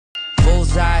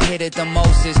hit it the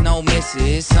most is no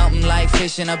misses. Something like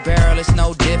fish in a barrel, it's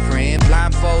no different.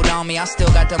 Blindfold on me, I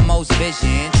still got the most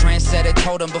vision. Trendsetter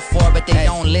told them before, but they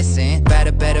don't listen.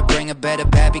 Better, bring it better,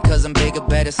 bad because I'm bigger,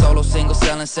 better. Solo, single,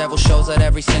 selling several shows at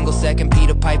every single second.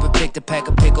 Peter Piper picked a peck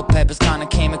of pickled peppers, kinda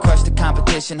came and crushed the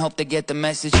competition. Hope they get the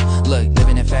message. Look,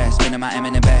 living it fast, spinning my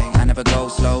M&M bag. I never go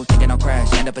slow, thinking I'll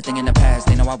crash, end up a thing in the past.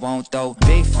 They know I won't though.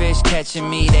 Big fish catching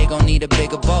me, they gon' need a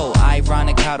bigger boat.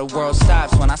 Ironic how the world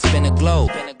stops when I spin a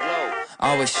globe.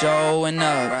 Always showing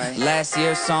up, right. Last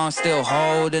year's song still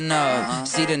holding up.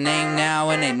 See the name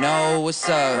now and they know what's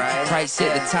up, right. Price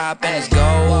hit the top and it's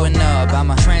going up.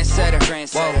 I'm a trendsetter,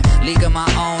 whoa, league of my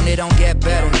own, it don't get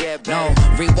better. No,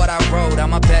 read what I wrote,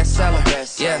 I'm a bestseller.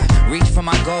 Yeah, reach for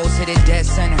my goals, hit it dead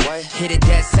center. Hit it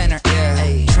dead center,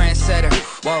 yeah. Trendsetter,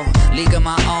 whoa, league of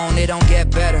my own, it don't get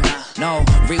better. No,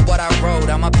 read what I wrote,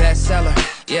 I'm a bestseller.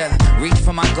 Yeah, reach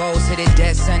for my goals, hit it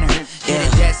dead center. Hit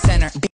it dead center.